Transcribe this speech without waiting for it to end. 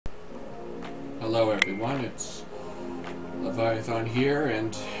Hello everyone, it's Leviathan here,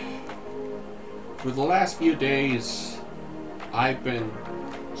 and for the last few days I've been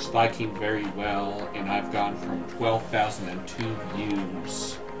spiking very well, and I've gone from 12,002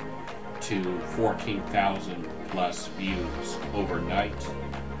 views to 14,000 plus views overnight.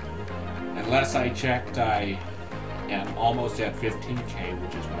 And last I checked, I am almost at 15K,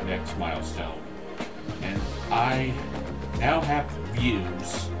 which is my next milestone. And I now have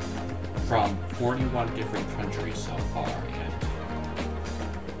views from 41 different countries so far, and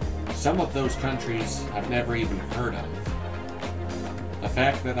some of those countries I've never even heard of. The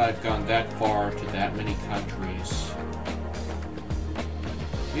fact that I've gone that far to that many countries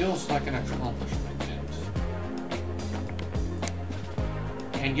feels like an accomplishment,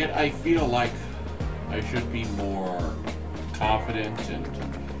 and yet I feel like I should be more confident and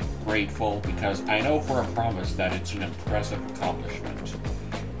grateful, because I know for a promise that it's an impressive accomplishment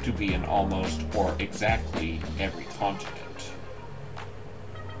to be in almost or exactly every continent.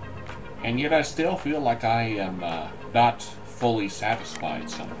 And yet I still feel like I am not fully satisfied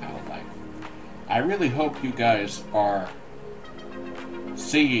somehow. Like, I really hope you guys are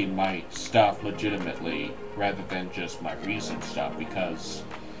seeing my stuff legitimately rather than just my recent stuff, because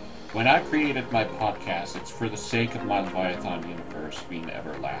when I created my podcast, it's for the sake of my Leviathan universe being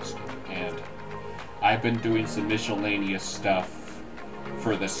everlasting, and I've been doing some miscellaneous stuff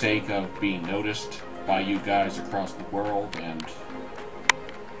for the sake of being noticed by you guys across the world, and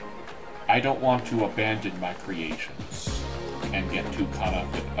I don't want to abandon my creations and get too caught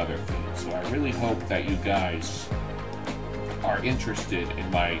up with other things. So I really hope that you guys are interested in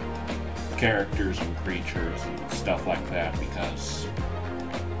my characters and creatures and stuff like that, because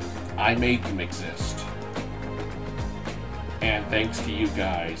I made them exist. And thanks to you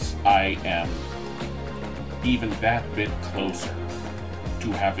guys, I am even that bit closer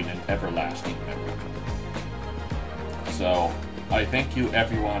to having an everlasting memory. So, I thank you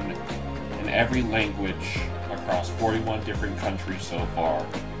everyone in every language across 41 different countries so far,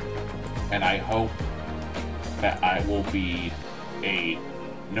 and I hope that I will be a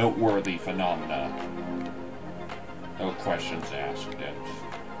noteworthy phenomena, no questions asked. And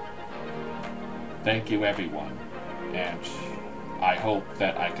thank you everyone, and I hope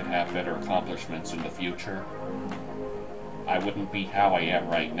that I can have better accomplishments in the future. I wouldn't be how I am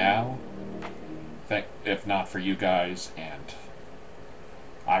right now if not for you guys, and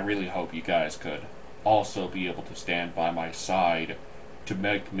I really hope you guys could also be able to stand by my side to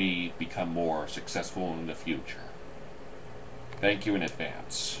make me become more successful in the future. Thank you in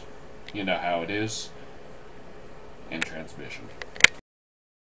advance. You know how it is. In transmission.